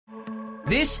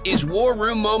This is War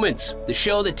Room Moments, the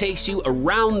show that takes you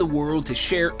around the world to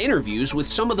share interviews with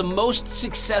some of the most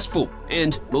successful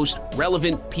and most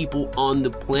relevant people on the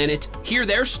planet, hear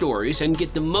their stories, and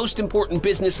get the most important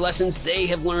business lessons they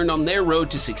have learned on their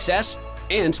road to success,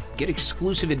 and get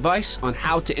exclusive advice on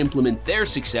how to implement their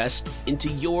success into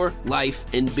your life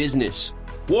and business.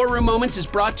 War Room Moments is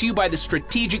brought to you by the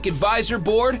Strategic Advisor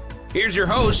Board. Here's your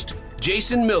host,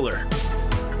 Jason Miller.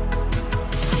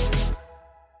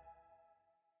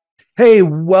 Hey,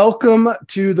 welcome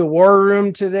to the War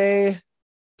Room today.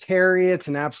 Terry, it's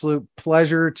an absolute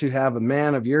pleasure to have a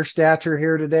man of your stature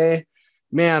here today.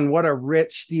 Man, what a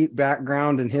rich, steep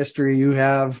background and history you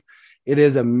have. It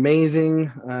is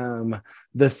amazing,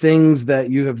 the things that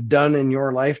you have done in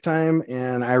your lifetime,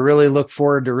 and I really look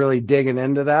forward to really digging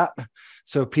into that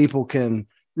so people can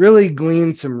really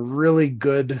glean some really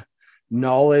good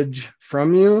knowledge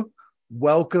from you.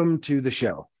 Welcome to the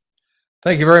show.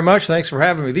 Thank you very much. Thanks for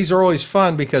having me. These are always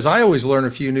fun because I always learn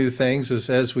a few new things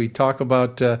as we talk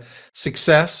about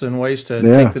success and ways to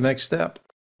take the next step.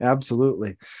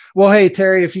 Absolutely. Well, hey,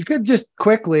 Terry, if you could just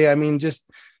quickly, just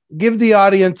give the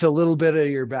audience a little bit of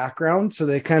your background so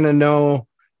they kind of know,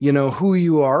 who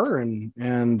you are and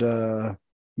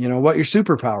what your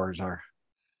superpowers are.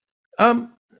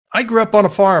 I grew up on a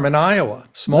farm in Iowa,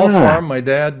 small farm. My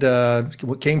dad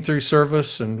came through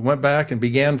service and went back and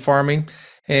began farming.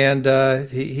 And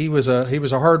he was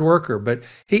a hard worker, but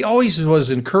he always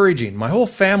was encouraging. My whole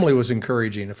family was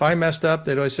encouraging. If I messed up,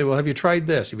 they'd always say, well, have you tried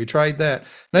this? Have you tried that?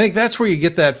 And I think that's where you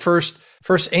get that first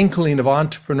inkling of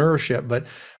entrepreneurship. But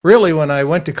really, when I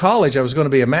went to college, I was going to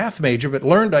be a math major, but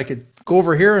learned I could go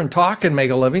over here and talk and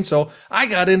make a living. So I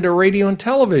got into radio and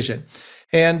television.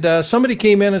 And somebody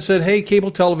came in and said, hey,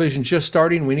 cable television's just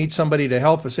starting. We need somebody to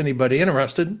help us. Anybody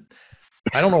interested?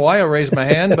 I don't know why I raised my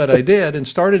hand, but I did, and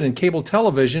started in cable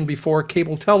television before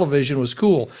cable television was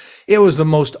cool. It was the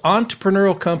most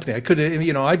entrepreneurial company.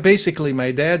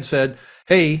 My dad said,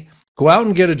 hey, go out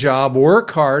and get a job, work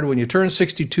hard. When you turn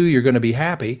 62, you're going to be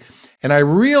happy. And I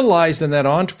realized in that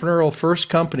entrepreneurial first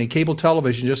company, cable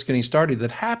television, just getting started,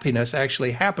 that happiness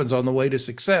actually happens on the way to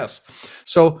success.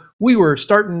 So we were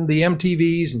starting the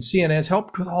MTVs and CNNs,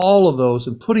 helped with all of those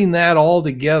and putting that all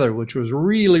together, which was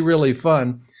really, really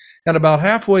fun. And about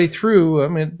halfway through,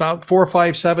 about 4,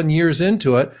 5, 7 years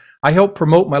into it, I helped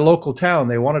promote my local town.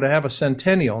 They wanted to have a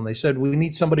centennial, and they said, we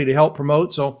need somebody to help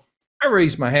promote. So I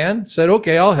raised my hand, said,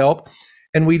 okay, I'll help.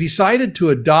 And we decided to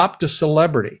adopt a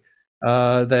celebrity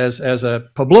as a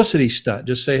publicity stunt.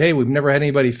 Just say, hey, we've never had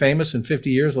anybody famous in 50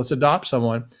 years. Let's adopt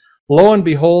someone. Lo and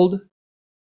behold,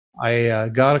 I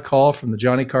got a call from the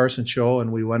Johnny Carson show,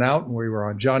 and we went out and we were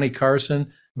on Johnny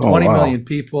Carson, 20 million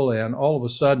people, and all of a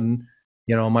sudden,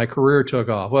 my career took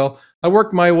off. Well, I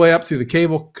worked my way up through the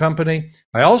cable company.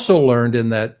 I also learned in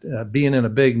that being in a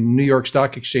big New York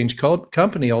Stock Exchange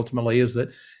company ultimately is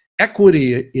that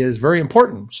equity is very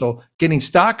important. So getting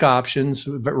stock options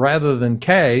rather than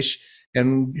cash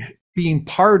and being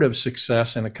part of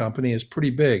success in a company is pretty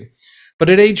big. But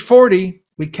at age 40,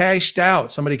 we cashed out.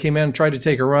 Somebody came in and tried to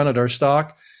take a run at our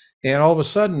stock. And all of a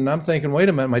sudden, I'm thinking, wait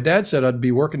a minute, my dad said I'd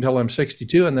be working until I'm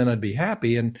 62 and then I'd be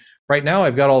happy. And right now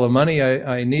I've got all the money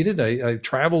I needed. I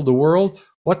traveled the world.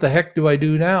 What the heck do I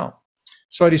do now?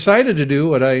 So I decided to do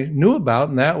what I knew about,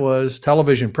 and that was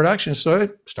television production. So I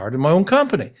started my own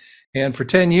company. And for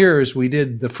 10 years, we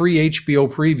did the free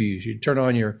HBO previews. You'd turn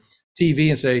on your TV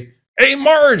and say, hey,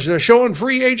 Marge, they're showing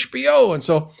free HBO. And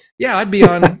so, I'd be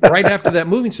on right after that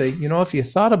movie and say, if you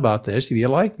thought about this, if you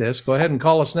like this, go ahead and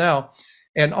call us now.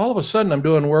 And all of a sudden, I'm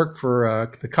doing work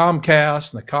for the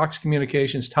Comcast and the Cox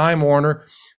Communications, Time Warner.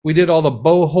 We did all the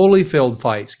Bo Holyfield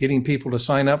fights, getting people to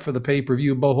sign up for the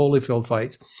pay-per-view Bo Holyfield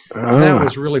fights. That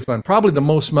was really fun. Probably the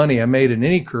most money I made in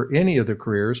any of the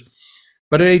careers.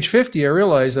 But at age 50, I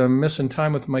realized I'm missing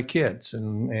time with my kids,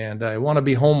 and I want to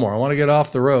be home more. I want to get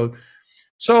off the road.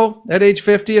 So at age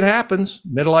 50, it happens.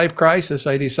 Midlife crisis.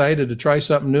 I decided to try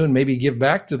something new and maybe give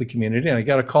back to the community. And I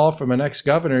got a call from an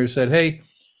ex-governor who said, hey,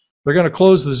 they're going to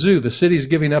close the zoo. The city's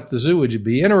giving up the zoo. Would you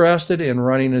be interested in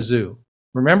running a zoo?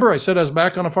 Remember, I said I was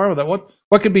back on a farm with that.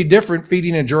 What could be different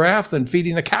feeding a giraffe than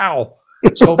feeding a cow?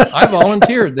 So I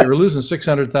volunteered. They were losing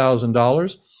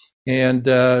 $600,000. And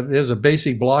there's a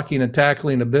basic blocking and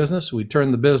tackling of business. We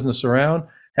turned the business around,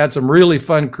 had some really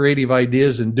fun, creative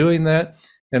ideas in doing that.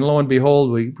 And lo and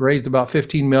behold, we raised about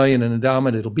 $15 million in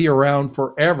endowment. It'll be around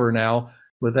forever now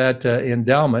with that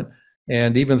endowment.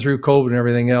 And even through COVID and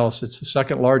everything else, it's the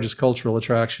second largest cultural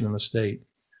attraction in the state.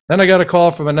 Then I got a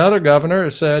call from another governor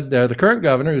who said, the current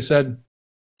governor who said,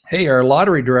 hey, our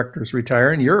lottery director is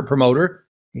retiring. You're a promoter.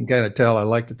 You can kind of tell I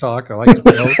like to talk. I like to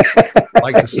promote. I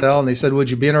like to sell. And they said, would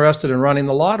you be interested in running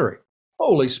the lottery?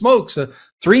 Holy smokes.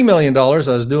 $3 million I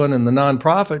was doing in the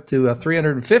nonprofit to a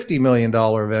 $350 million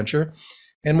venture.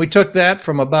 And we took that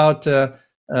from about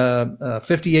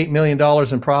 $58 million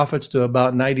in profits to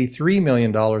about $93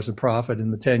 million in profit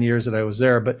in the 10 years that I was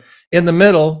there. But in the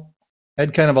middle, I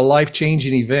had kind of a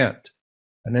life-changing event.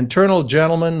 An internal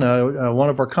gentleman, one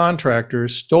of our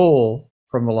contractors, stole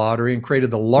from the lottery and created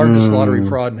the largest lottery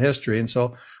fraud in history. And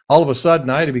so all of a sudden,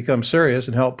 I had to become serious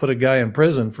and help put a guy in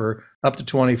prison for up to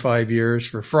 25 years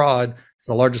for fraud. It's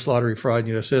the largest lottery fraud in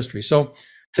U.S. history. So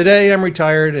today I'm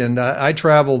retired, and I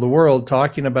travel the world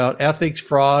talking about ethics,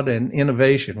 fraud, and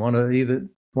innovation, one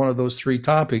of those three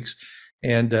topics.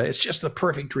 And it's just the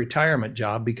perfect retirement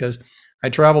job because I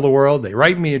travel the world. They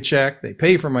write me a check. They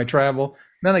pay for my travel.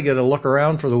 Then I get to look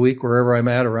around for the week wherever I'm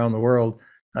at around the world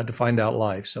to find out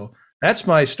life. So that's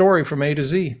my story from A to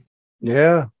Z.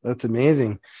 Yeah, that's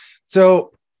amazing.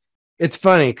 So it's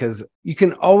funny because you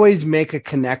can always make a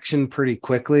connection pretty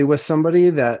quickly with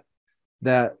somebody that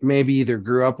maybe either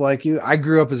grew up like you. I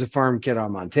grew up as a farm kid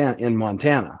in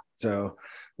Montana. So,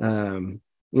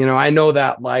 I know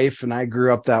that life, and I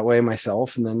grew up that way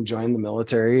myself, and then joined the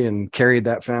military and carried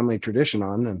that family tradition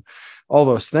on and all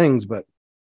those things. But,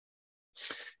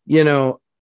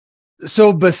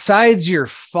 so besides your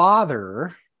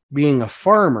father being a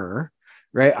farmer,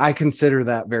 right, I consider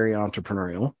that very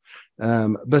entrepreneurial.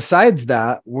 Besides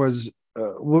that,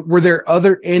 were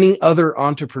there any other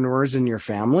entrepreneurs in your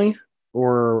family,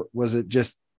 or was it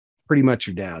just pretty much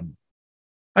your dad?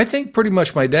 I think pretty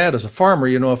much my dad is a farmer.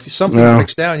 If something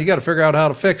breaks down, you got to figure out how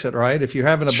to fix it, right? If you're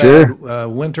having a bad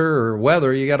winter or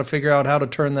weather, you got to figure out how to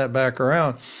turn that back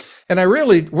around. And I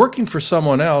really, working for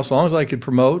someone else, as long as I could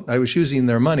promote, I was using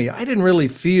their money. I didn't really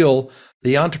feel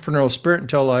the entrepreneurial spirit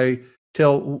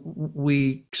until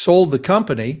we sold the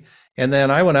company. And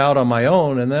then I went out on my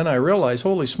own, and then I realized,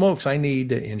 holy smokes, I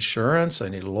need insurance, I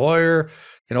need a lawyer,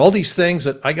 all these things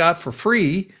that I got for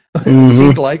free. It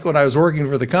seemed like when I was working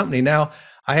for the company. Now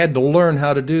I had to learn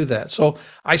how to do that. So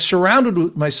I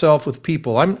surrounded myself with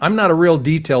people. I'm not a real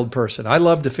detailed person. I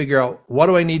love to figure out what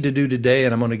do I need to do today,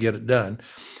 and I'm going to get it done.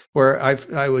 Where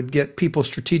I would get people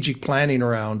strategic planning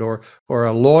around, or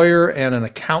a lawyer and an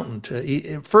accountant.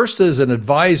 First as an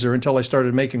advisor until I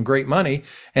started making great money,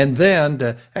 and then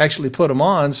to actually put them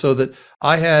on so that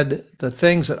I had the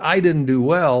things that I didn't do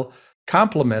well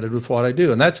complemented with what I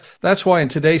do. And that's why in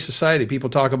today's society, people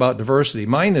talk about diversity.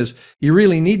 Mine is, you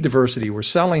really need diversity. We're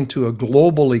selling to a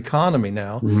global economy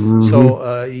now.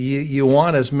 So you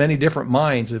want as many different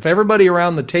minds. If everybody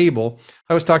around the table,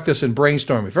 I always talk this in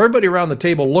brainstorming, if everybody around the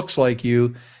table looks like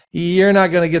you're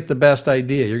not going to get the best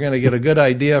idea. You're going to get a good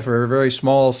idea for a very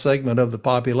small segment of the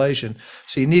population.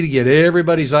 So you need to get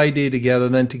everybody's idea together,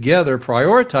 and then together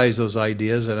prioritize those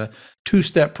ideas in a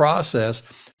two-step process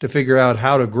to figure out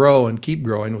how to grow and keep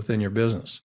growing within your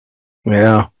business.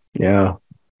 Yeah.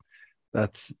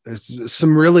 There's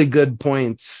some really good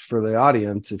points for the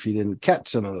audience if you didn't catch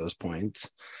some of those points,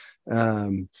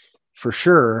 for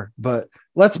sure. But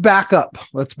let's back up.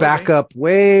 Let's back up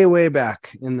way, way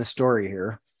back in the story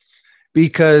here,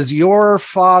 because your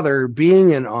father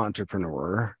being an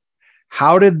entrepreneur,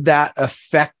 how did that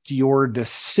affect your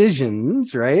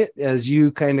decisions, right? As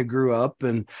you kind of grew up,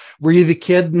 and were you the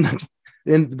kid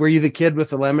were you the kid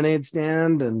with the lemonade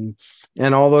stand and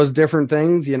all those different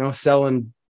things,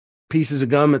 selling pieces of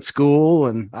gum at school?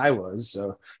 And I was,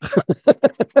 so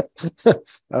that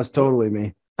was totally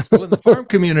me. Well, in the farm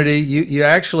community, you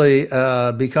actually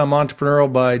become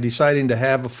entrepreneurial by deciding to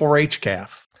have a 4-H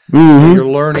calf. You're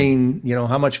learning,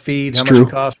 how much feed, how much it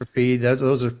costs for feed.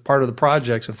 Those are part of the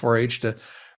projects in 4-H to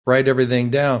write everything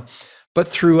down. But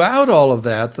throughout all of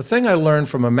that, the thing I learned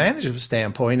from a management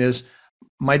standpoint is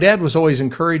my dad was always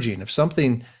encouraging. If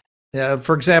something,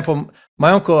 for example,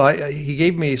 my uncle, he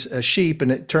gave me a sheep,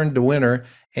 and it turned to winter,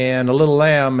 and a little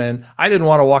lamb, and I didn't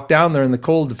want to walk down there in the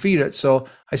cold to feed it. So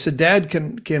I said, Dad,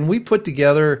 can we put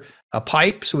together a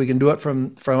pipe so we can do it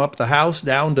from up the house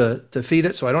down to feed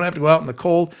it, so I don't have to go out in the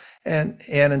cold? And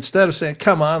instead of saying,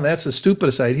 come on, that's the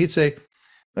stupidest idea, he'd say,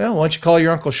 well, why don't you call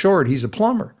your Uncle Short? He's a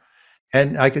plumber.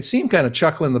 And I could see him kind of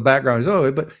chuckle in the background.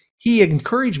 But he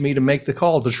encouraged me to make the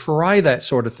call, to try that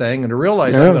sort of thing, and to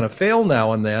realize I'm going to fail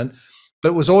now and then. But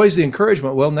it was always the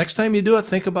encouragement. Well, next time you do it,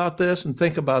 think about this and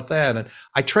think about that. And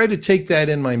I try to take that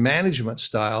in my management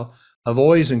style of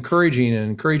always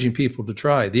encouraging people to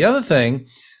try. The other thing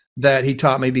that he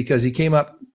taught me, because he came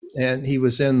up and he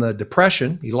was in the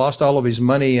Depression, he lost all of his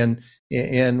money and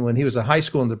when he was in high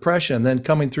school in Depression, and then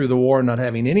coming through the war, not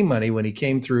having any money when he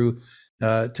came through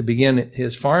to begin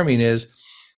his farming, is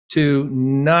to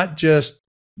not just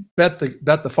bet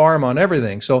the farm on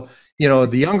everything. So, the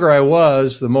younger I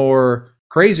was, the more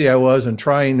crazy I was in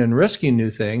trying and risking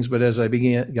new things. But as I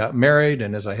got married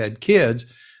and as I had kids,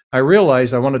 I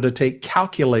realized I wanted to take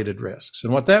calculated risks.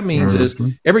 And what that means is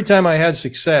every time I had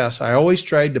success, I always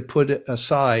tried to put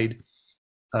aside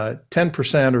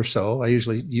 10% or so. I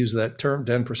usually use that term,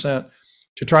 10%,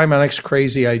 to try my next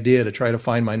crazy idea, to try to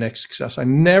find my next success. I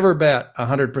never bet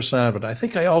 100% of it. I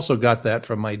think I also got that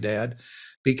from my dad,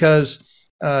 because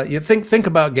you think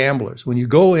about gamblers. When you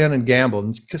go in and gamble,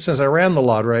 and since I ran the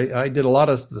lottery, I did a lot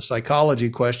of the psychology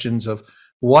questions of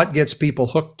what gets people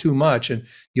hooked too much. And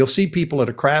you'll see people at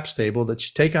a craps table that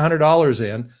you take $100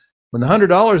 in. When the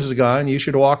 $100 is gone, you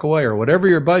should walk away, or whatever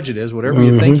your budget is, whatever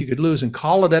you think you could lose, and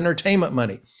call it entertainment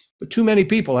money. But too many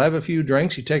people have a few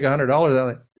drinks. You take $100 out,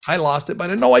 like, I lost it,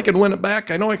 but I know I can win it back.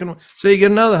 I know I can. So you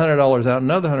get another $100 out,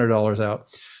 another $100 out.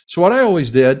 So what I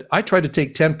always did, I tried to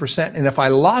take 10%. And if I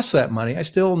lost that money, I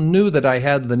still knew that I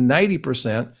had the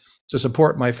 90% to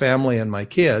support my family and my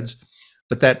kids.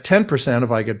 But that 10%,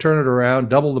 if I could turn it around,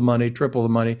 double the money, triple the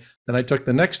money, then I took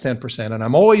the next 10%. And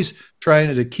I'm always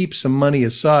trying to keep some money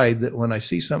aside, that when I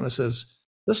see something that says,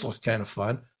 this looks kind of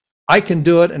fun, I can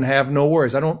do it and have no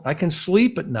worries. I can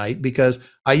sleep at night, because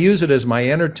I use it as my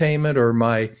entertainment, or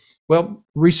my,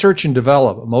 research and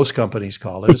development, most companies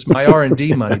call it. It's my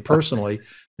R&D money personally,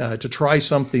 to try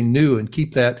something new and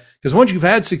keep that. Because once you've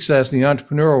had success in the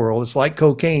entrepreneurial world, it's like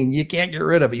cocaine. You can't get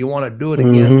rid of it. You want to do it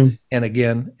again and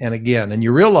again and again. And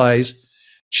you realize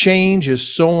change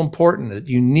is so important, that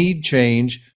you need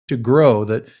change to grow.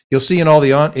 That you'll see in all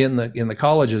in the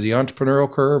colleges, the entrepreneurial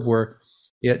curve, where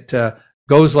it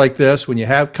goes like this. When you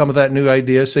come with that new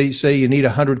idea, say you need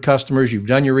 100 customers, you've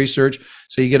done your research,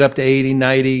 so you get up to 80,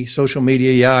 90, social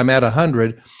media, I'm at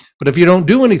 100. But if you don't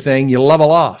do anything, you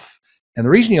level off. And the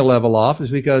reason you level off is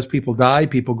because people die,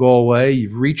 people go away,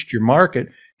 you've reached your market.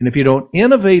 And if you don't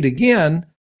innovate again,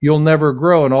 you'll never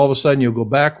grow. And all of a sudden you'll go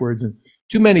backwards. And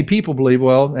too many people believe,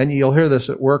 and you'll hear this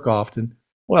at work often,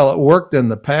 it worked in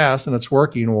the past and it's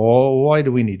working. Well, why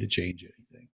do we need to change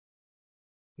anything?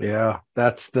 Yeah,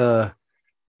 it's the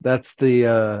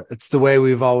way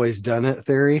we've always done it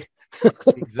theory.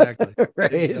 Exactly.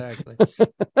 Right. Exactly.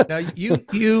 Now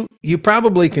you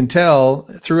probably can tell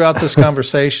throughout this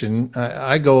conversation,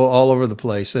 I go all over the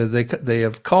place. They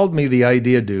have called me the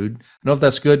idea dude. I don't know if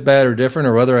that's good, bad, or different,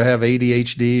 or whether I have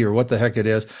ADHD or what the heck it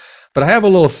is. But I have a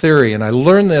little theory, and I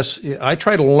learned this. I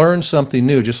try to learn something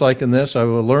new, just like in this. I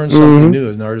will learn something new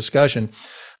in our discussion.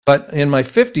 But in my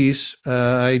 50s,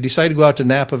 I decided to go out to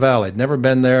Napa Valley. I'd never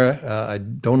been there. I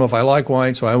don't know if I like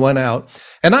wine, so I went out.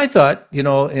 And I thought, in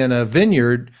a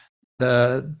vineyard,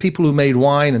 people who made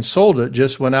wine and sold it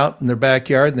just went out in their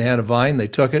backyard and they had a vine. They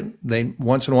took it. They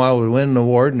once in a while would win an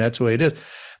award, and that's the way it is.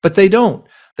 But they don't.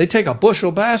 They take a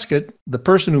bushel basket, the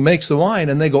person who makes the wine,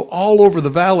 and they go all over the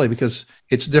valley, because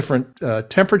it's different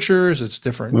temperatures, it's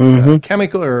different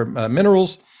chemical or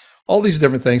minerals, all these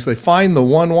different things. They find the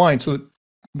one wine. So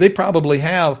they probably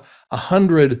have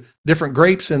 100 different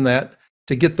grapes in that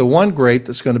to get the one grape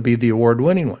that's going to be the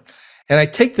award-winning one. And I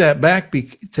take that back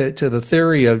to the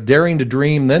theory of daring to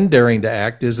dream, then daring to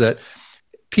act, is that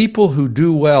people who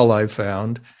do well, I've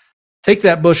found, take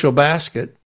that bushel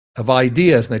basket of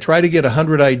ideas and they try to get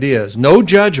 100 ideas, no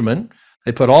judgment.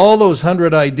 They put all those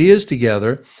 100 ideas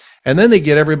together, and then they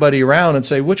get everybody around and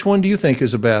say, which one do you think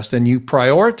is the best? And you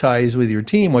prioritize with your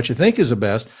team what you think is the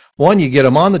best. One, you get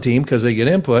them on the team because they get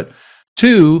input.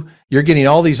 Two, you're getting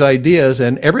all these ideas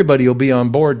and everybody will be on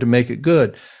board to make it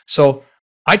good. So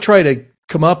I try to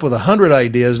come up with 100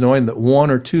 ideas knowing that one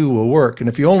or two will work. And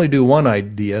if you only do one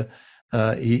idea,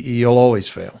 you'll always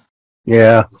fail.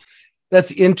 Yeah,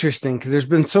 that's interesting, because there's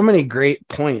been so many great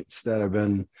points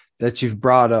that you've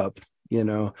brought up.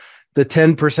 The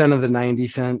 10% of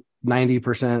the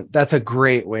 90%, that's a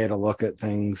great way to look at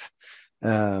things.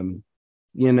 And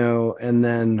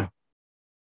then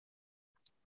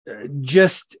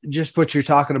just what you're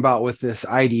talking about with this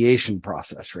ideation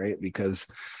process, right? Because,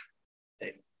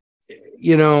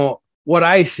 what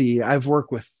I see, I've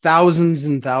worked with thousands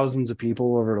and thousands of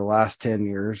people over the last 10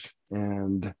 years.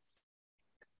 And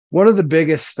one of the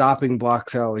biggest stopping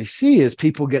blocks I always see is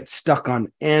people get stuck on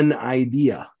an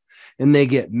idea and they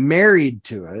get married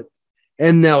to it,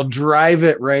 and they'll drive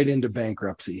it right into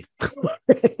bankruptcy.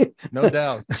 No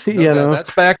doubt.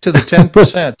 That's back to the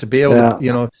 10% to be able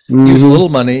to, use a little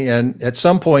money. And at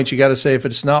some point you got to say, if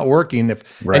it's not working, and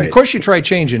of course you try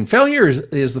changing. Failure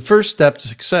is the first step to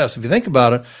success. If you think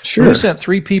about it, when we sent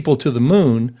 3 people to the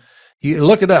moon, you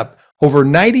look it up, over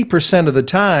 90% of the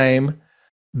time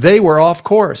they were off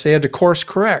course. They had to course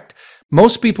correct.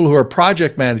 most people who are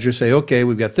project managers say, okay,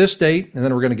 we've got this date, and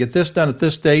then we're going to get this done at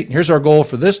this date, and here's our goal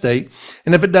for this date.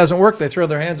 And if it doesn't work, they throw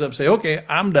their hands up and say, okay,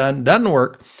 I'm done, doesn't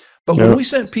work. But when we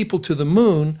sent people to the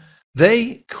moon,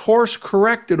 they course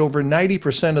corrected over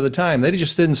 90% of the time. They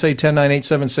just didn't say 10, 9, 8,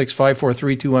 7, 6, 5, 4,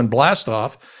 3, 2, 1, blast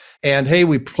off. And hey,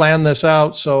 we planned this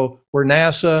out, so we're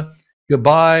NASA,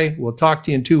 goodbye, we'll talk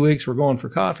to you in 2 weeks, we're going for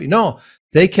coffee. No,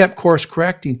 they kept course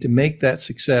correcting to make that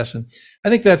success. And I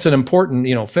think that's an important,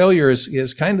 failure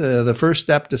is kind of the first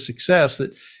step to success,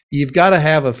 that you've got to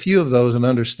have a few of those and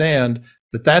understand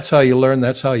that that's how you learn,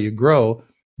 that's how you grow,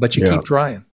 but you keep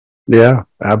trying. Yeah,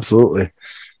 absolutely.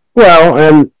 Well,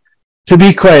 and to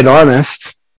be quite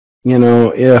honest,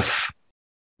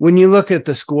 when you look at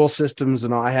the school systems,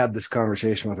 and I had this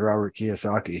conversation with Robert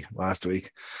Kiyosaki last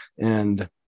week, and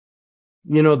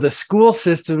the school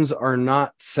systems are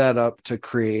not set up to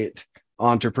create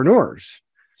entrepreneurs.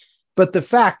 But the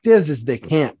fact is they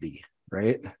can't be,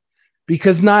 right?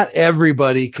 Because not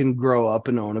everybody can grow up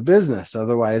and own a business.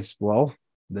 Otherwise, well,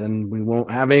 then we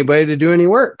won't have anybody to do any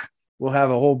work. We'll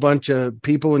have a whole bunch of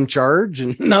people in charge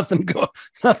and nothing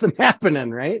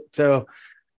happening, right?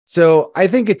 So I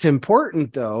think it's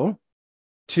important, though,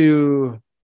 to,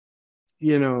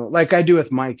 like I do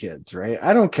with my kids, right?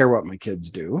 I don't care what my kids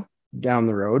do down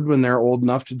the road when they're old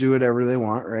enough to do whatever they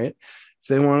want, right? If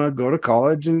they want to go to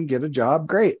college and get a job,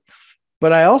 great.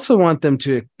 But I also want them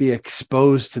to be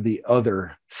exposed to the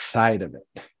other side of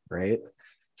it, right?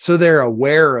 So they're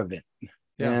aware of it.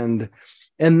 Yeah.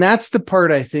 And that's the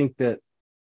part I think that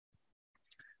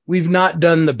we've not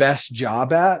done the best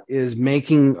job at, is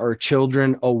making our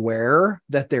children aware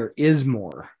that there is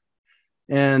more.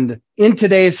 And in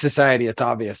today's society, it's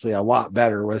obviously a lot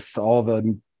better with all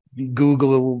the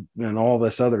Google and all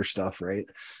this other stuff, right?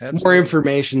 Absolutely. More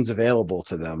information's available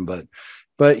to them,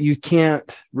 but you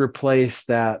can't replace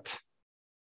that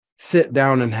sit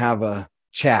down and have a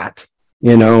chat,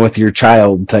 with your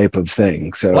child type of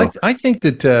thing. So I think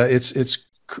that it's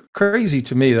crazy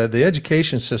to me that the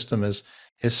education system is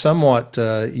somewhat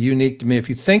unique to me. If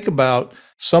you think about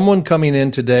someone coming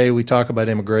in today, we talk about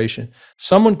immigration,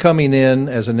 someone coming in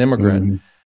as an immigrant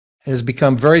has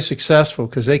become very successful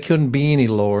because they couldn't be any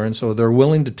lower. And so they're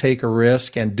willing to take a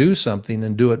risk and do something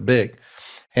and do it big.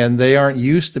 And they aren't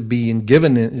used to being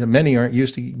given, many aren't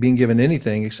used to being given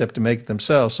anything except to make it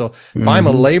themselves. So if I'm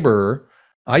a laborer,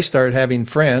 I start having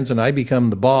friends and I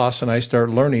become the boss and I start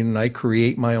learning and I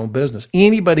create my own business.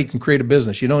 Anybody can create a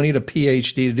business. You don't need a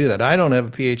PhD to do that. I don't have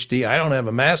a PhD. I don't have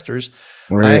a master's.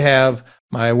 Right. I have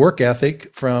my work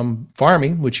ethic from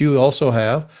farming, which you also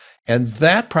have. And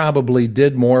that probably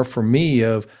did more for me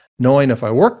of knowing if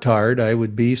I worked hard, I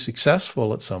would be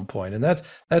successful at some point. And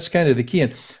that's kind of the key.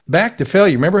 And back to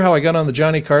failure. Remember how I got on the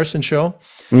Johnny Carson show?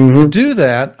 To do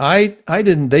that, I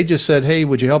didn't, they just said, hey,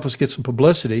 would you help us get some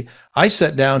publicity? I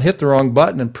sat down, hit the wrong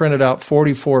button and printed out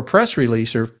 44 press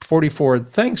release or 44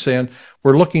 things saying,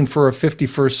 we're looking for a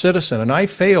 51st citizen. And I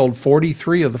failed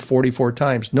 43 of the 44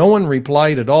 times. No one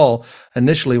replied at all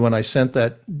initially when I sent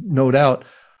that note out.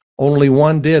 Only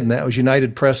one did, and that was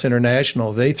United Press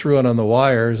International. They threw it on the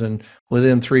wires, and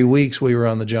within 3 weeks, we were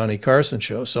on the Johnny Carson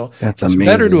show. So it's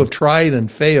better to have tried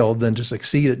and failed than to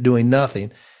succeed at doing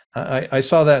nothing. I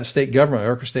saw that in state government,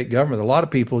 York State government. A lot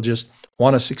of people just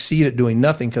want to succeed at doing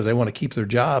nothing because they want to keep their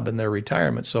job and their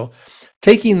retirement. So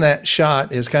taking that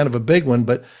shot is kind of a big one,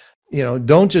 but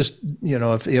don't just,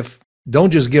 if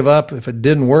don't just give up if it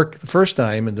didn't work the first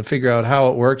time and to figure out how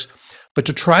it works. But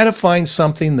to try to find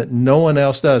something that no one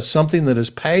else does, something that is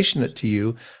passionate to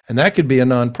you, and that could be a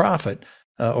nonprofit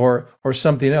or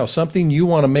something else, something you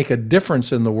want to make a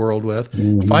difference in the world with.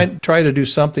 Try to do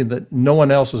something that no one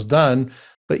else has done,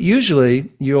 but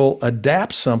usually you'll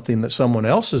adapt something that someone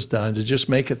else has done to just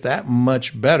make it that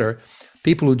much better.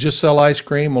 People who just sell ice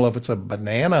cream, well, if it's a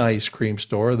banana ice cream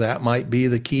store, that might be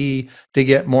the key to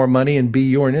get more money and be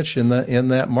your niche in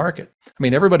that market. I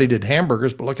mean, everybody did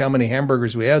hamburgers, but look how many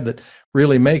hamburgers we had that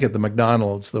really make it. The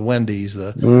McDonald's, the Wendy's,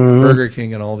 the Burger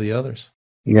King, and all the others.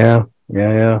 Yeah,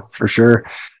 for sure.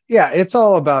 Yeah, it's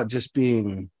all about just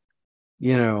being,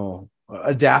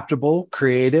 adaptable,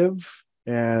 creative,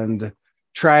 and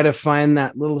try to find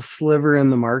that little sliver in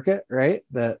the market, right?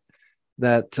 That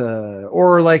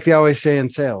or like they always say in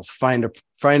sales, find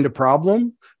a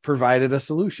problem, provided a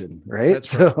solution, right?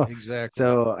 That's right. Exactly.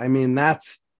 So, I mean,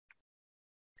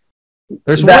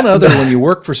 there's one other when you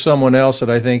work for someone else that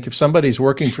I think if somebody's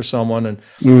working for someone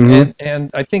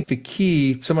and I think the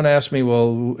key, someone asked me,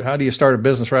 well, how do you start a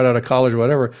business right out of college or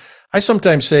whatever? I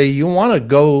sometimes say you want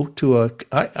to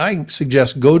I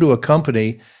suggest go to a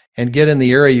company and get in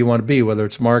the area you want to be, whether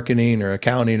it's marketing or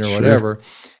accounting or whatever,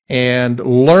 and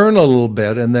learn a little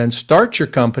bit, and then start your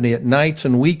company at nights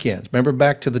and weekends. Remember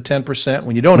back to the 10%,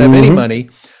 when you don't have any money,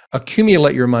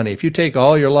 accumulate your money. If you take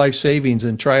all your life savings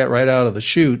and try it right out of the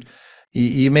chute,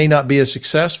 you may not be as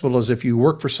successful as if you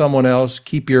work for someone else,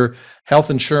 keep your health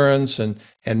insurance and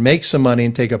make some money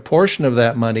and take a portion of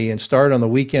that money and start on the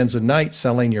weekends and nights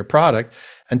selling your product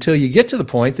until you get to the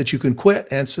point that you can quit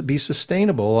and be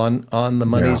sustainable on the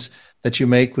monies that you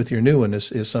make with your new one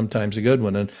is sometimes a good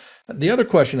one. And the other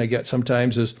question I get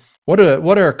sometimes is, what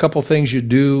are a couple things you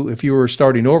do if you were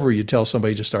starting over? You tell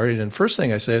somebody you started, and first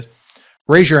thing I say is,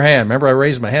 raise your hand. Remember, I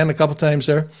raised my hand a couple times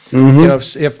there. You know,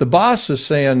 if the boss is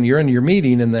saying you're in your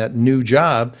meeting in that new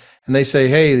job, and they say,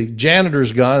 "Hey, the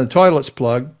janitor's gone, the toilet's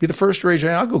plugged," be the first to raise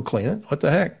your hand. I'll go clean it. What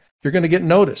the heck? You're going to get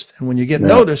noticed, and when you get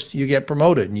noticed, you get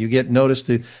promoted, and you get noticed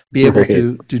to be able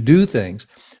to do things,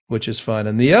 which is fun.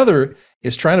 And the other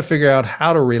is trying to figure out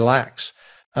how to relax.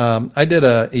 I did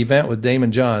an event with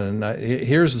Damon John, and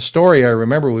here's the story. I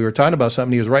remember we were talking about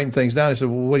something. He was writing things down. I said,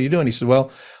 "Well, what are you doing?" He said,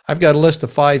 "Well, I've got a list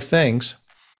of 5 things."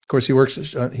 Of course,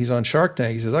 he's on Shark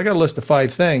Tank. He says, "I got a list of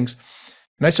 5 things."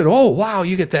 And I said, "Oh, wow,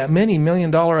 you get that many $1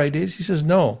 million ideas?" He says,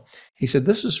 "No." He said,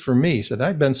 "This is for me." He said,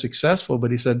 "I've been successful,"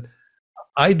 but he said,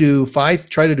 try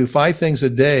to do 5 things a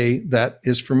day that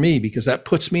is for me, because that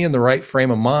puts me in the right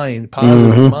frame of mind,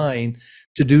 positive mind,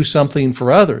 to do something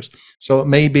for others. So it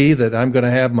may be that I'm going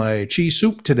to have my cheese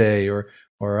soup today, or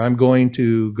I'm going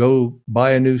to go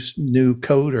buy a new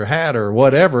coat or hat or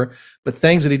whatever, but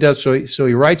things that he does. So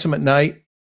he writes them at night,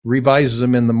 revises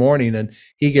them in the morning, and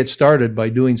he gets started by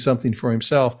doing something for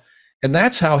himself. And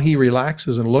that's how he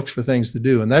relaxes and looks for things to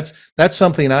do. And that's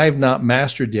something I've not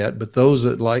mastered yet, but those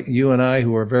that, like you and I,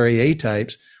 who are very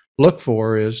A-types, look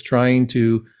for, is trying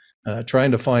to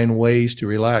find ways to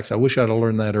relax. I wish I'd have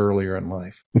learned that earlier in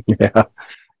life.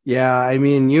 Yeah. I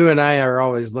mean, you and I are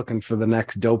always looking for the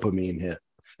next dopamine hit.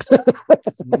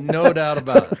 No doubt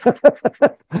about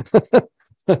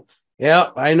it. Yeah,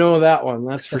 I know that one.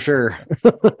 That's for sure.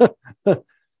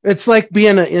 It's like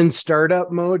being in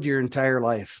startup mode your entire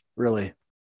life, really.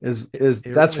 That's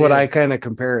really what I kind of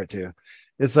compare it to.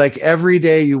 It's like every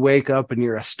day you wake up and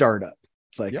you're a startup.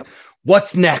 It's like,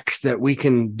 what's next that we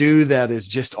can do that is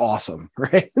just awesome,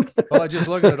 right? Well, I just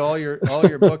looking at all your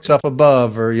books up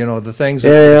above, or the things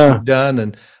that you've done,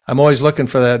 and I'm always looking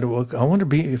for that. I wonder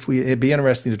if it'd be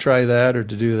interesting to try that or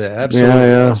to do that.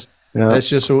 Absolutely. That's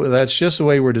just the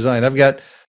way we're designed. I've got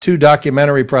 2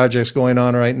 documentary projects going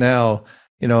on right now,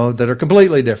 that are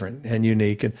completely different and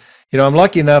unique. And, I'm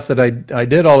lucky enough that I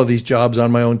did all of these jobs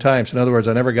on my own time. So in other words,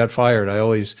 I never got fired. I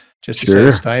always just say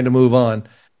it's time to move on.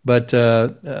 But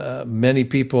many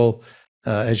people,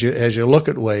 as you look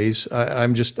at ways,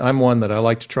 I'm one that I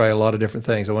like to try a lot of different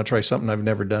things. I want to try something I've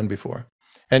never done before.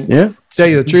 And to tell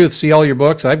you the truth, see all your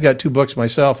books. I've got 2 books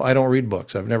myself. I don't read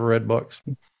books. I've never read books.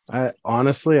 I've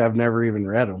never even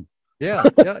read them. Yeah.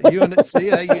 You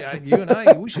and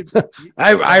I, we should.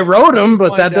 I wrote them,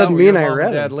 but that doesn't mean I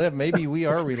read them. Live. Maybe we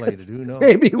are related. Who knows?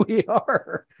 Maybe we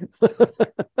are.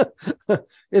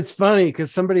 It's funny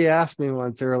because somebody asked me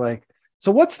once. They were like,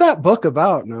 "So what's that book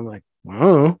about?" And I'm like,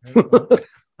 "Oh,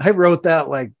 I wrote that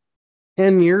like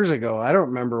 10 years ago. I don't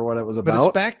remember what it was about." But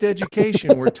it's back to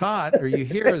education. We're taught, or you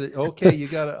hear that. Okay,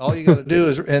 all you got to do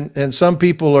is, and some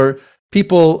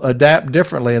people adapt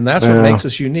differently, and that's what makes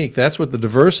us unique. That's what the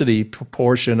diversity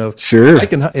portion of. Sure.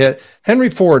 Henry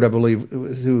Ford, I believe,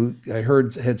 who I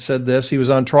heard had said this. He was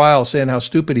on trial saying how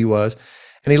stupid he was,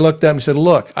 and he looked up and said,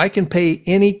 "Look, I can pay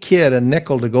any kid a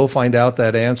nickel to go find out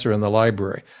that answer in the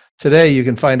library. Today, you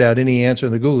can find out any answer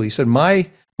in the Google." He said, "My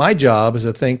job is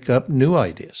to think up new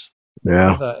ideas."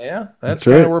 Yeah. That's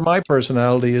kind of where my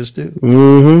personality is too.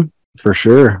 Mm-hmm. For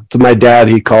sure. To my dad,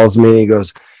 he calls me. He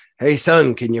goes, "Hey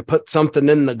son, can you put something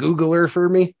in the Googler for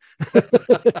me?"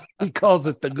 He calls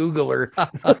it the Googler.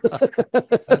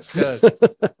 That's good.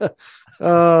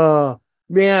 Oh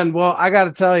man. Well, I got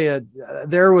to tell you,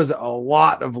 there was a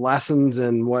lot of lessons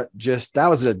in that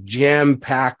was a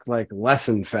jam-packed like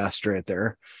lesson fest right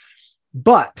there.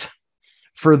 But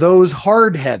for those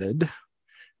hard-headed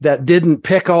that didn't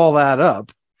pick all that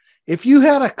up, if you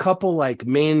had a couple like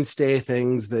mainstay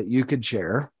things that you could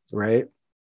share, right?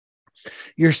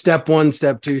 Your step 1,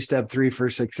 step 2, step 3 for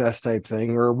success type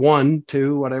thing, or 1,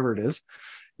 2, whatever it is,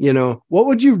 what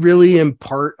would you really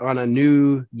impart on a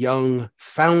new young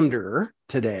founder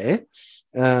today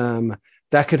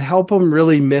that could help them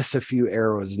really miss a few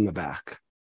arrows in the back?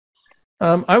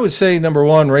 I would say number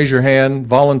 1, raise your hand,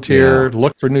 volunteer,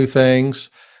 look for new things.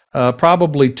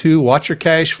 Probably 2, watch your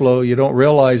cash flow. You don't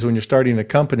realize when you're starting a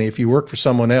company, if you work for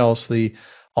someone else,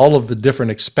 all of the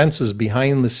different expenses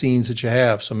behind the scenes that you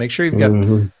have. So make sure you've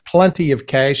got plenty of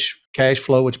cash cash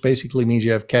flow, which basically means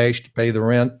you have cash to pay the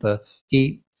rent, the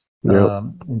heat, Yep.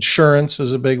 insurance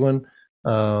is a big one.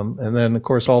 And then of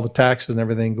course all the taxes and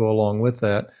everything go along with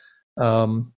that.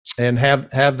 And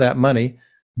have that money.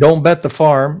 Don't bet the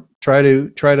farm. Try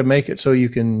to make it so you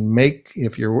can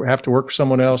if you have to work for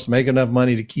someone else, make enough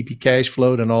money to keep you cash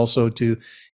flowed and also to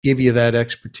give you that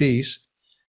expertise.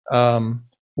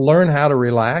 Learn how to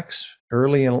relax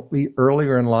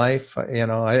earlier in life.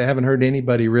 I haven't heard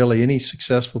any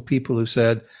successful people who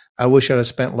said, I wish I'd have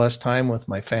spent less time with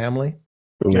my family.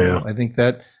 Yeah. I think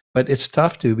that, but it's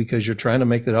tough to, because you're trying to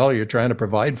make the dollar, you're trying to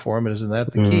provide for them. Isn't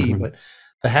that the key? But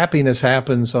the happiness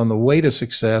happens on the way to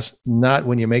success, not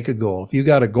when you make a goal. If you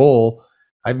got a goal,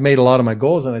 I've made a lot of my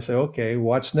goals and I say, okay,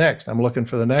 what's next? I'm looking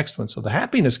for the next one. So the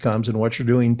happiness comes in what you're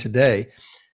doing today,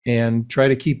 and try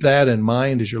to keep that in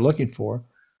mind as you're looking for,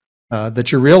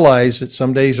 that you realize that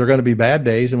some days are going to be bad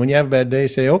days. And when you have a bad day,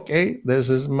 say, okay, this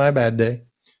is my bad day.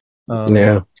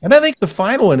 And I think the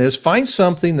final one is find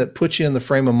something that puts you in the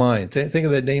frame of mind. Think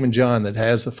of that Damon John that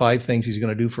has the 5 things he's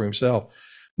going to do for himself.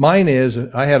 Mine is,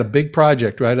 I had a big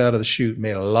project right out of the chute,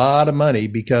 made a lot of money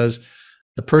because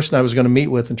the person I was going to meet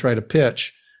with and try to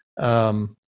pitch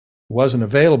wasn't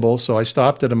available. So I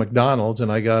stopped at a McDonald's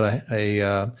and I got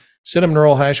a cinnamon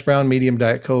roll hash brown medium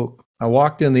Diet Coke. I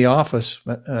walked in the office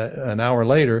an hour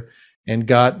later and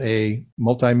got a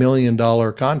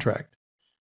multi-million-dollar contract.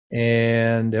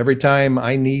 And every time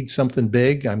I need something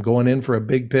big, I'm going in for a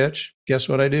big pitch. Guess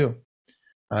what I do?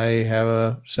 I have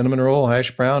a cinnamon roll,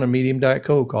 hash brown, and medium Diet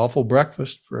Coke. Awful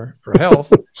breakfast for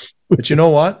health. But you know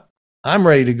what? I'm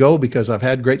ready to go because I've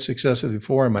had great successes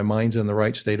before, and my mind's in the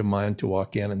right state of mind to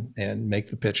walk in and make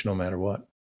the pitch no matter what.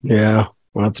 Yeah,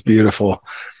 well, that's beautiful.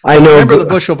 I know. Remember the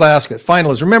bushel basket.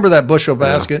 Finalists, remember that bushel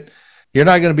basket. You're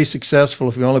not going to be successful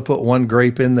if you only put one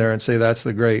grape in there and say that's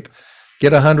the grape.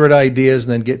 Get 100 ideas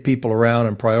and then get people around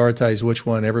and prioritize which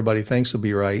one everybody thinks will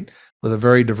be right with a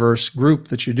very diverse group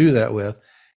that you do that with,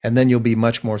 and then you'll be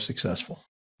much more successful.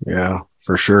 Yeah,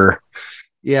 for sure.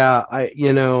 Yeah,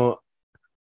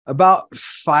 about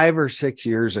 5 or 6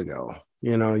 years ago,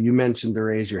 you mentioned to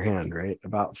raise your hand, right?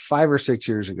 About 5 or 6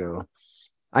 years ago,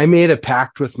 I made a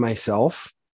pact with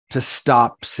myself to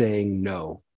stop saying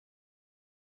no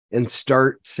and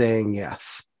start saying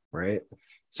yes, right?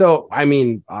 So, I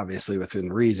mean, obviously within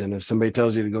reason, if somebody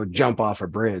tells you to go jump off a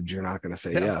bridge, you're not going to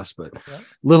say yes, but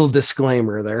little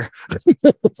disclaimer there.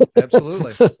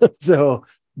 Absolutely. So,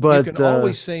 but you can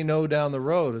always say no down the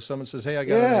road. If someone says, hey, I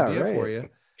got an idea for you.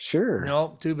 Sure.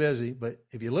 No, too busy. But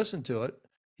if you listen to it,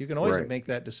 you can always make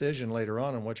that decision later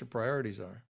on what your priorities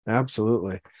are.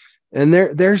 Absolutely. And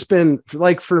there's been,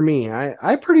 like, for me,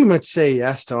 I pretty much say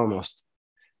yes to almost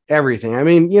everything. I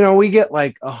mean, we get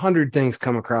like 100 things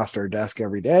come across our desk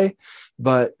every day,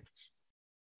 but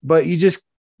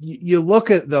you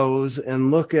look at those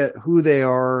and look at who they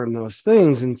are and those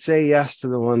things and say yes to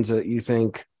the ones that you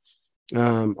think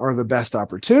are the best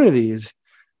opportunities.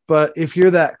 But if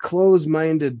you're that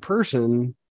closed-minded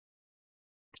person,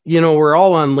 we're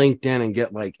all on LinkedIn and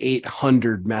get like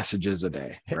 800 messages a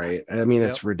day, right? I mean,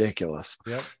 it's ridiculous.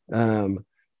 Yep.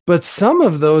 But some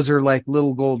of those are like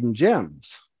little golden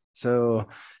gems. So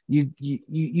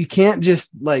you can't just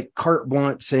like carte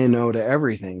blanche say no to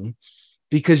everything,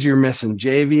 because you're missing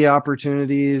JV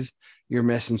opportunities, you're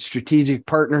missing strategic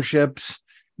partnerships,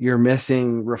 you're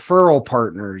missing referral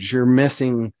partners, you're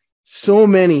missing so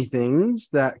many things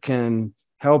that can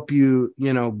help you,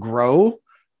 grow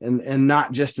and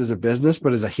not just as a business,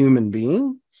 but as a human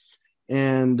being.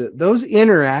 And those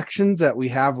interactions that we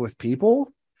have with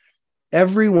people,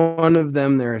 every one of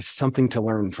them, there is something to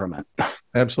learn from it.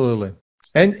 Absolutely.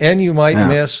 And you might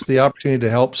miss the opportunity to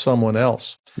help someone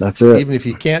else. That's it. Even if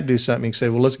you can't do something, you can say,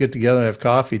 well, let's get together and have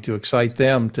coffee to excite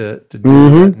them to do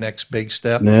that next big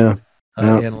step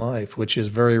in life, which is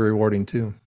very rewarding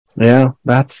too. Yeah.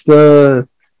 That's a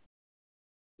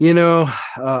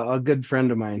good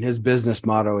friend of mine, his business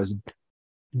motto is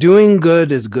doing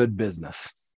good is good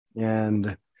business.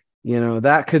 And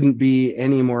that couldn't be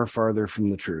any more farther from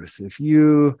the truth. If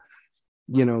you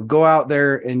go out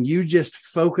there and you just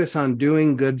focus on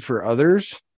doing good for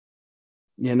others,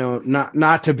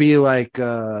 not to be like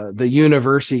the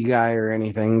university guy or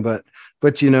anything, but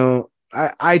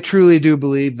I truly do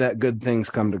believe that good things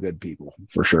come to good people,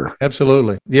 for sure.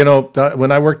 Absolutely.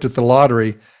 When I worked at the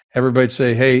lottery, everybody'd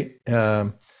say, hey,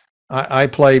 I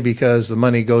play because the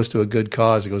money goes to a good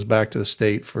cause. It goes back to the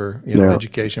state for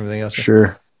education, everything else.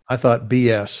 Sure. I thought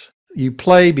BS. You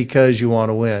play because you want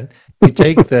to win. You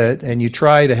take that and you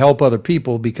try to help other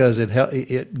people because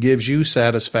it gives you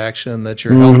satisfaction that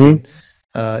you're helping.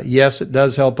 Yes, it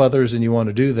does help others and you want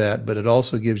to do that, but it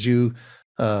also gives you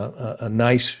a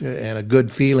nice and a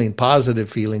good feeling, positive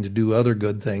feeling to do other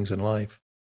good things in life.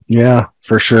 Yeah,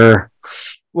 for sure.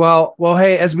 Well,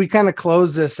 hey, as we kind of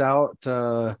close this out,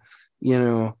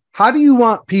 how do you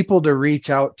want people to reach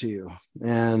out to you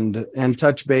and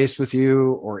touch base with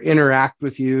you or interact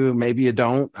with you? Maybe you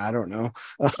don't. I don't know.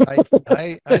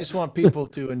 I just want people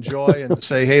to enjoy and to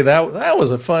say, hey, that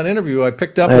was a fun interview. I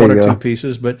picked up There one you or go. two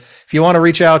pieces, but if you want to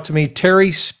reach out to me,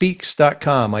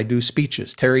 terryspeaks.com. I do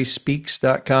speeches,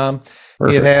 terryspeaks.com.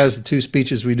 Perfect. It has the 2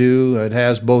 speeches we do. It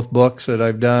has both books that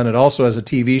I've done. It also has a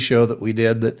TV show that we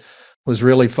did that was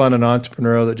really fun and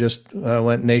entrepreneurial that just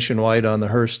went nationwide on the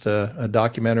Hearst, a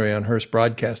documentary on Hearst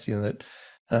Broadcasting that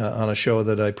on a show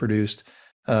that I produced.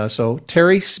 So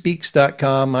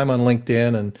terryspeaks.com. I'm on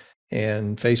LinkedIn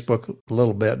and Facebook a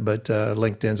little bit, but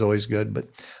LinkedIn's always good. But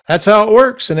that's how it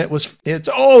works, and it's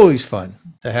always fun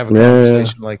to have a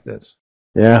conversation like this.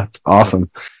 Yeah, it's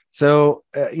awesome. So,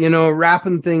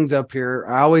 wrapping things up here,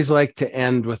 I always like to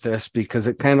end with this because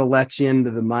it kind of lets you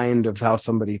into the mind of how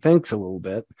somebody thinks a little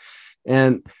bit.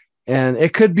 And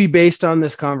it could be based on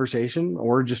this conversation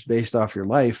or just based off your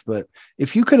life. But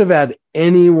if you could have had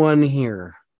anyone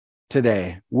here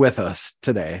today with us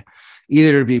today,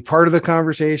 either to be part of the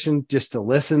conversation, just to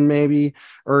listen maybe,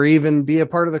 or even be a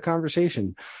part of the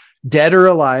conversation, dead or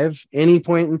alive, any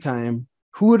point in time,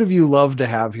 who would have you loved to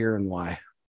have here and why?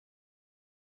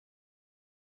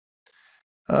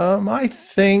 I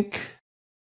think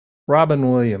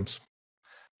Robin Williams.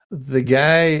 The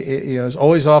guy, is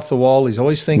always off the wall. He's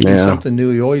always thinking something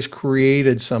new. He always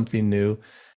created something new.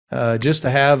 Just to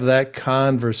have that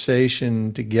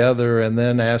conversation together and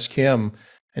then ask him,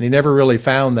 and he never really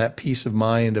found that peace of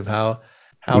mind of how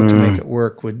to make it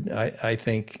work would, I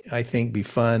think be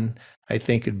fun. I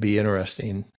think it'd be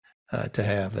interesting to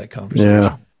have that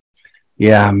conversation.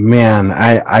 Yeah, man.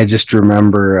 I just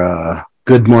remember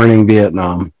Good Morning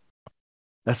Vietnam.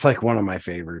 That's like one of my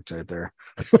favorites right there.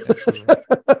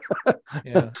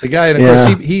 Yeah, the guy, and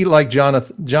of course, he like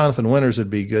Jonathan Winters would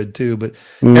be good too. But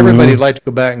everybody'd like to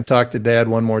go back and talk to Dad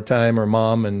one more time, or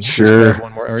Mom, and just have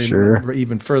one more, or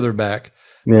even further back.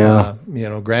 Yeah,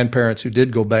 grandparents who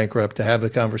did go bankrupt, to have the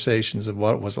conversations of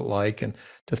what was it like, and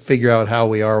to figure out how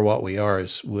we are what we are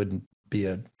would be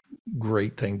a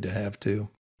great thing to have too.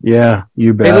 Yeah,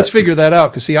 you bet. Hey, let's figure that out.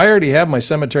 Because, see, I already have my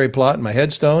cemetery plot and my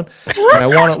headstone, and I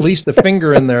want at least a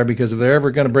finger in there because if they're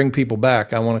ever going to bring people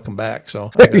back, I want to come back.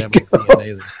 So I'm going to have my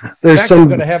DNA there. There's I'm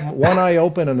going to have one eye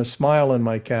open and a smile in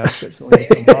my casket. So when you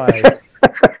come by,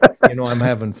 I'm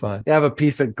having fun. You have a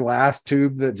piece of glass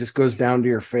tube that just goes down to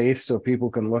your face so people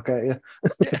can look at you.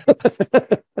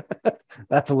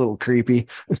 That's a little creepy.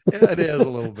 Yeah, it is a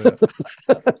little bit.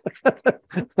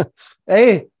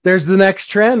 Hey, there's the next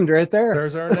trend right there.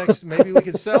 There's our next. Maybe we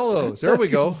could sell those. There we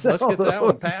go. Let's get that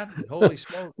one patented. Holy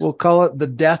smokes. We'll call it the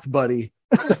Death Buddy.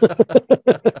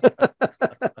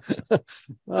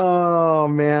 Oh,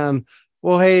 man.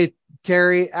 Well, hey,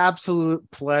 Terry, absolute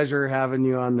pleasure having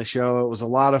you on the show. It was a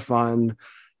lot of fun.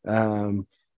 That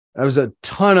was a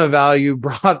ton of value.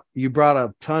 You brought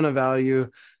a ton of value.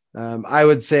 I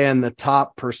would say in the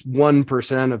top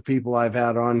 1% of people I've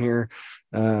had on here.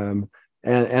 And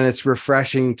it's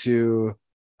refreshing to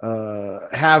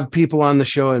have people on the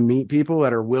show and meet people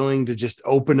that are willing to just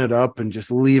open it up and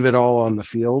just leave it all on the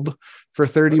field for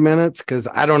 30 minutes. Cause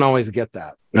I don't always get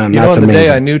that. And that's the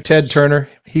day I knew Ted Turner,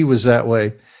 he was that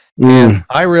way. And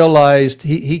I realized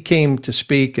he came to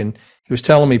speak, and he was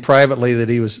telling me privately that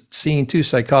he was seeing 2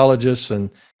 psychologists and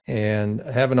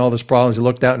having all these problems. He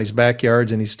looked out in his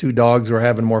backyards, and his 2 dogs were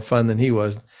having more fun than he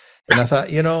was. And I thought,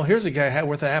 here's a guy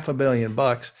worth $500 million.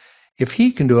 If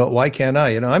he can do it, why can't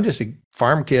I? I'm just a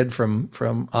farm kid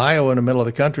from Iowa in the middle of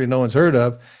the country no one's heard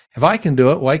of. If I can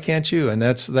do it, why can't you? And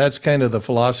that's kind of the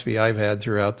philosophy I've had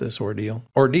throughout this ordeal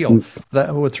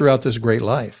throughout this great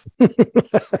life.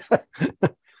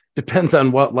 Depends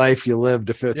on what life you lived,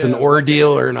 if it's an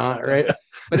ordeal or not, right?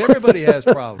 But everybody has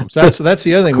problems. That's the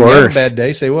other thing. When you have a bad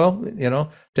day, say, well,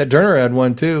 Ted Turner had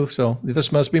one too, so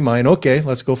this must be mine. Okay,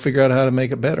 let's go figure out how to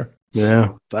make it better.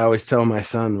 Yeah. I always tell my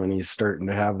son when he's starting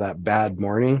to have that bad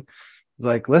morning, it's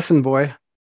like, listen, boy,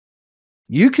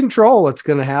 you control what's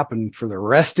going to happen for the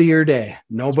rest of your day.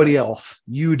 Nobody else.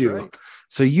 You do. Right.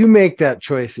 So you make that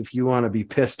choice if you want to be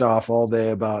pissed off all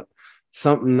day about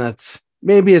something that's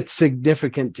maybe it's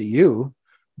significant to you,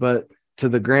 but to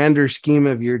the grander scheme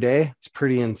of your day, it's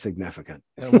pretty insignificant.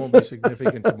 And it won't be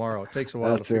significant tomorrow. It takes a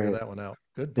while to figure that one out.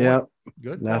 Good point. Yep.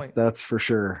 Good point. That's for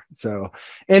sure. So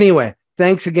anyway,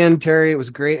 thanks again, Terry. It was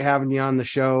great having you on the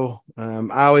show.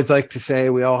 I always like to say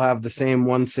we all have the same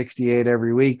 168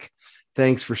 every week.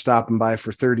 Thanks for stopping by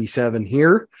for 37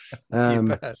 here.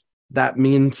 that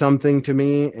means something to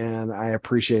me, and I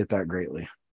appreciate that greatly.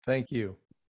 Thank you.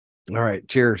 All right.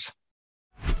 Cheers.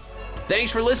 Thanks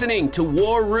for listening to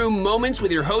War Room Moments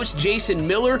with your host, Jason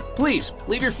Miller. Please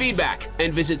leave your feedback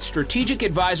and visit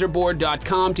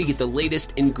strategicadvisorboard.com to get the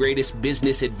latest and greatest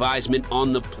business advisement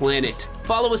on the planet.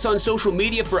 Follow us on social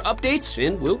media for updates,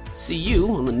 and we'll see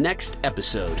you on the next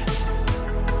episode.